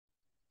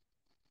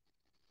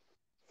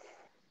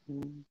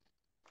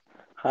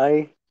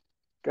Hi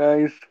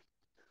guys,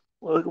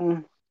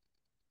 welcome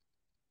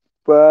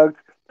back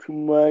to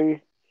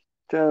my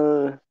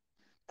channel.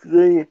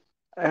 Today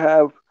I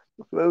have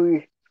a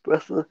very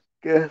special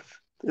guest,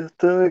 the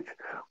Tonic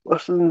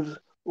Western's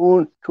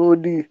own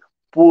Jordy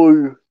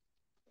Boy.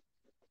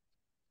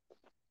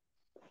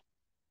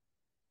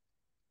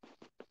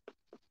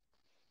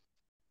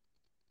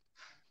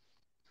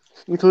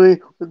 Hey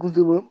Tony, welcome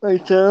to my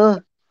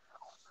channel.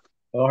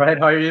 All right,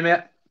 how are you,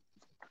 mate?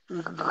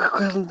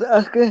 Question to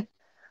ask you,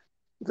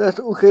 that's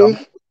Done.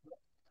 okay?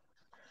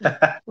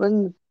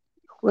 When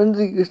when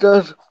did you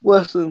start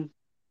Western?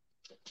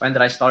 When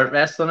did I start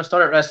wrestling? I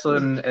started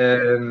wrestling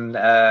in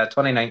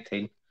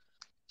 2019.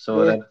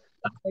 So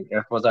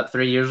Yeah, was that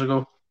 3 years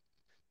ago?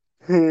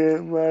 yeah,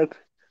 Matt.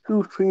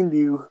 Who trained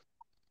you?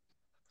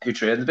 Who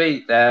trained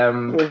me? Yeah,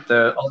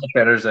 The all the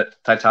trainers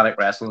at Titanic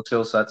Wrestling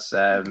School. So that's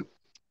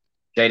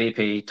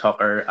JDP,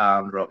 Tucker,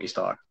 and Rocky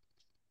Star.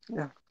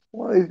 yeah.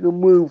 Why is your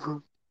move?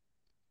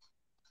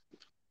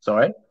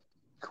 Sorry,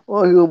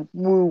 Why is your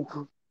move?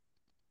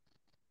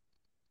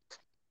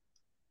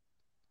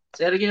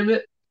 say it again,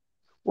 mate.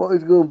 What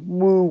is your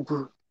move?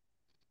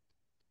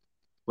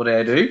 What do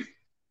I do?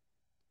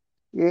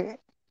 Yeah.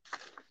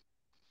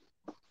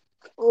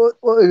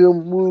 What is your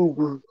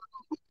move?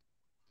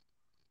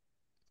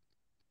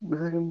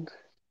 Second,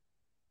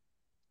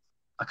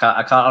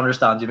 I can't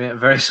understand you, mate. I'm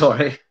very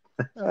sorry.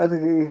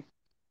 actually,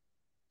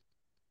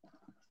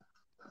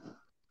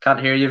 Can't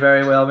hear you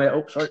very well, mate.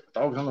 Oh, sorry,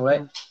 dog's on the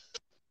way.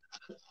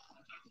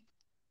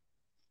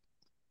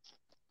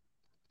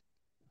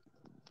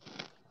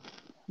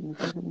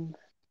 second.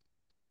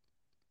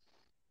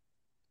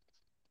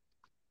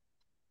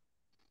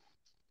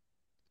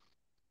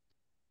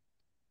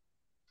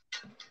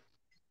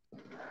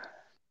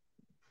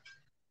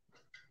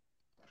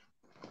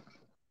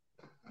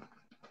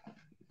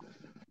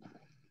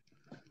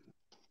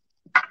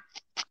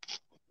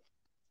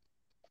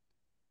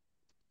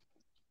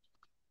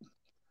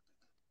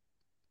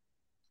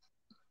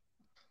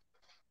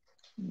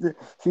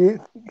 See,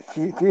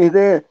 see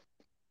there.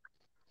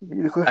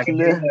 See the I can question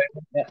hear you there.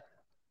 now.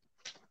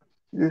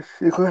 Yeah.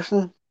 See the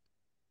question.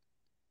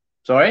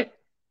 Sorry.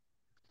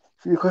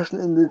 See the question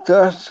in the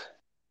chat.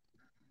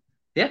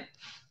 Yeah.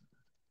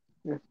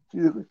 Yeah.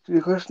 See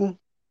the question.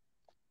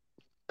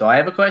 Do I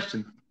have a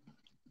question?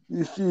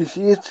 You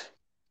see it?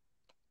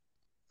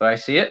 Do I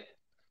see it?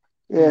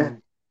 Yeah.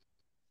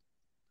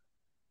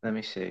 Let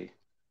me see.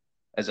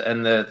 Is it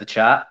in the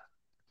chat?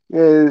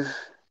 Yes.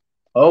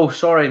 Oh,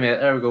 sorry, mate.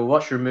 There we go.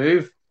 What's your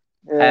move?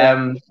 Yeah.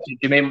 Do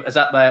you mean is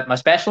that my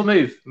special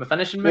move, my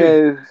finishing move?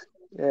 Yes.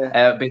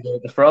 Yeah. It'd be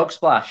the frog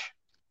splash.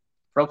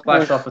 Frog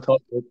splash Yes. off the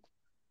top rope.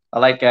 I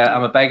like.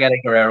 I'm a big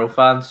Eddie Guerrero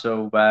fan,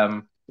 so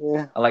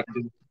Yeah. I like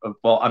to do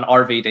well an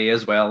RVD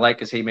as well, like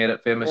because he made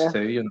it famous Yeah.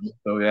 too.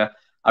 So yeah,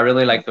 I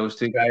really like those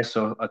two guys.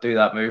 So I do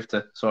that move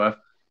to sort of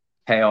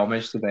pay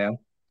homage to them.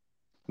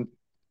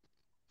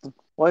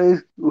 What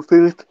is your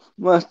favorite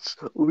match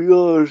of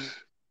yours?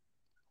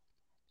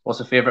 What's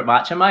a favorite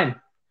match of mine?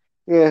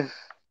 Yes.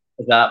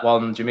 Is that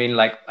one? Do you mean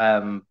like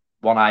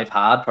one I've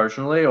had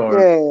personally, or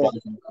Yeah.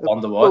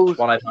 one to watch? Both.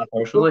 One I've had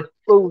personally.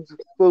 Both.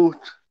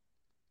 Both.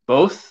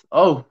 Both?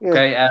 Oh, Yeah.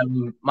 okay.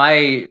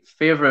 My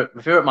favorite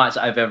match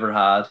that I've ever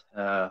had.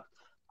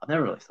 I've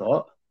never really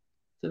thought,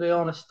 to be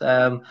honest.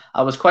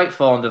 I was quite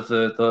fond of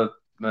the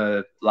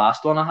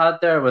last one I had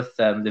there with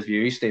the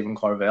View, Stephen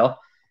Carvell.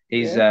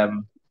 He's Yeah.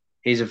 um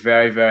he's a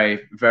very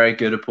very very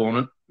good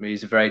opponent.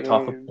 He's a very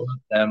tough Yeah.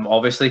 opponent.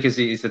 Obviously because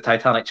he's the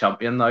Titanic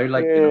champion now.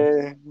 Yeah.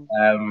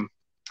 Um,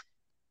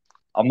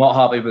 I'm not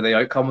happy with the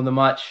outcome of the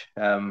match.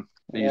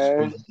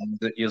 Yeah.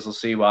 You'll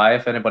see why.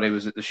 If anybody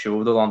was at the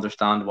show, they'll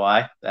understand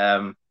why.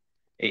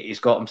 He's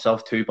got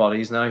himself two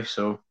bodies now,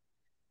 so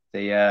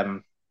they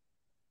um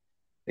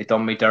they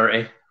done me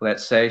dirty,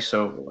 let's say.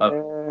 So a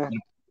Yeah.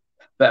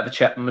 bit of a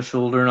chip on my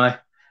shoulder now,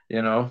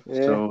 you know.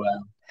 Yeah. So,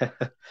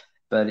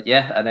 but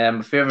yeah, and then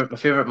my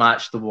favorite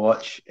match to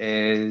watch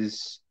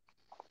is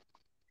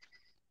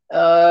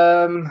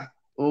um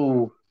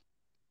oh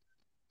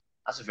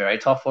that's a very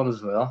tough one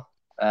as well.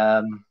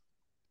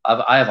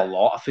 I have a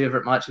lot of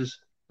favorite matches.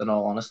 In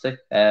all honesty,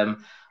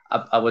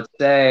 I would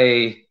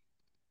say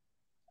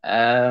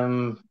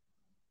from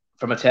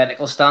a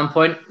technical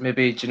standpoint,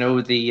 maybe do you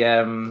know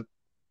the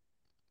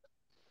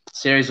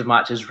series of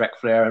matches Ric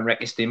Flair and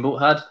Ricky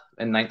Steamboat had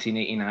in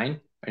 1989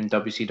 in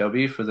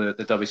WCW for the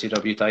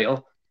WCW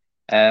title.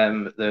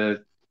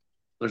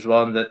 There's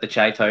one that the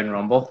Chi Town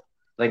Rumble.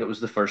 I think it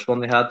was the first one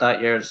they had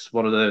that year. It's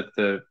one of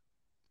the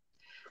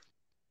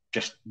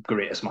just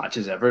greatest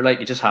matches ever. Like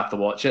you just have to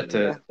watch it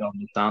Yeah. to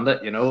understand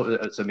it. You know,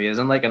 it's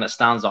amazing. Like and it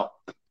stands up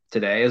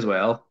today as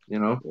well. You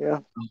know, Yeah.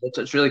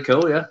 it's really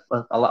cool. Yeah,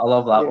 I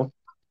love that Yeah.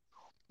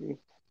 one.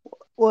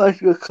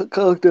 What's your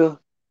character?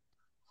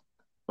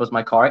 Was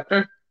my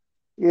character?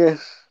 Yes.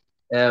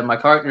 My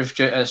character's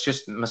it's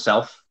just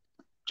myself,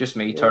 just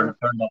me Yeah.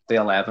 turned up the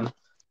 11.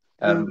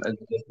 Mm. As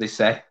they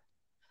say,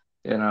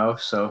 you know.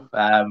 So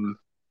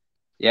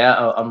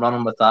yeah, I'm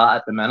running with that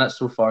at the minute.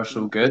 So far,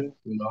 so good. Okay.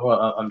 You know,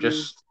 I'm Mm.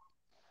 just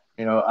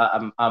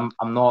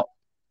I'm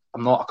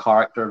not a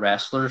character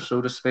wrestler,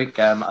 so to speak.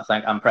 I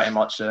think I'm pretty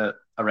much a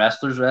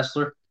wrestler's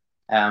wrestler.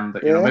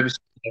 But Yeah.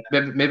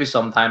 maybe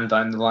sometime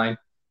down the line,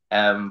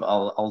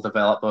 I'll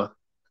develop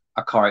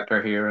a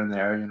character here and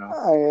there.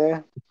 Ah,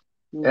 yeah.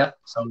 Mm. Yeah.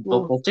 So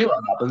Well, we'll see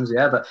what happens.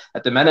 Yeah, but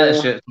at the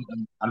minute, yeah.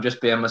 I'm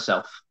just being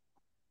myself.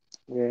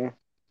 Yeah.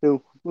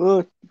 So,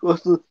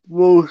 what's the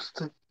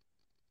most?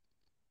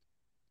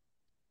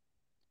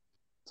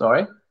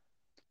 Sorry.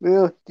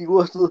 Well,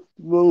 what's the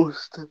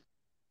most?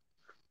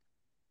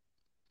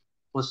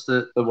 What's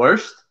the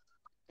worst?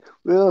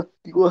 Well,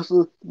 what's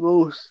the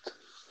most?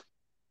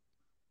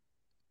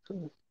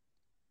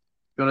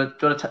 Do you wanna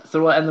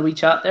throw it in the wee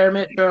chat there,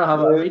 mate? Sure, I'll have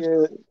a Yeah, read.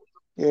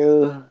 yeah,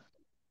 yeah.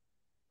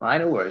 I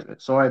know worries,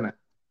 mate. Sorry, mate.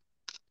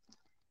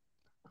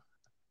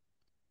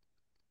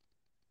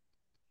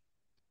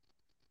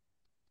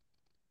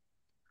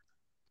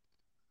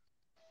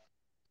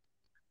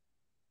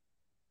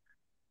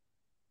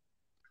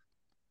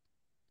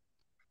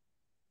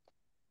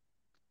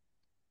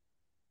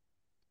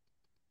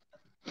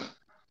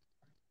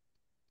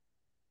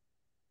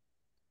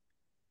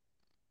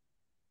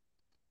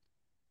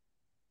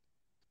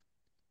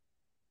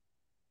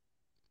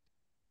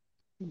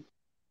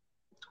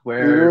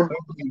 Well,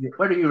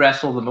 Where do you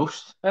wrestle the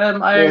most?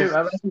 well,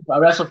 I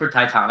wrestle for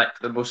Titanic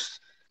the most.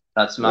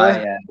 That's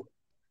my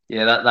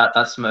yeah.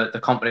 that's the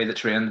company that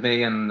trained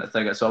me, and I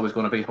think it's always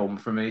going to be home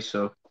for me.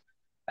 So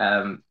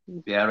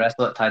yeah, I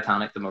wrestle at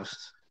Titanic the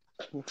most.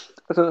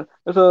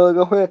 That's all I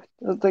got for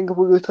you. Thank you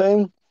for your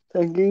time.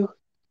 Thank you.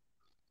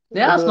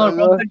 Yeah, That's that's all not a I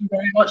problem. got. Thank you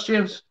very much,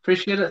 James.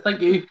 Appreciate it.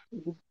 Thank you.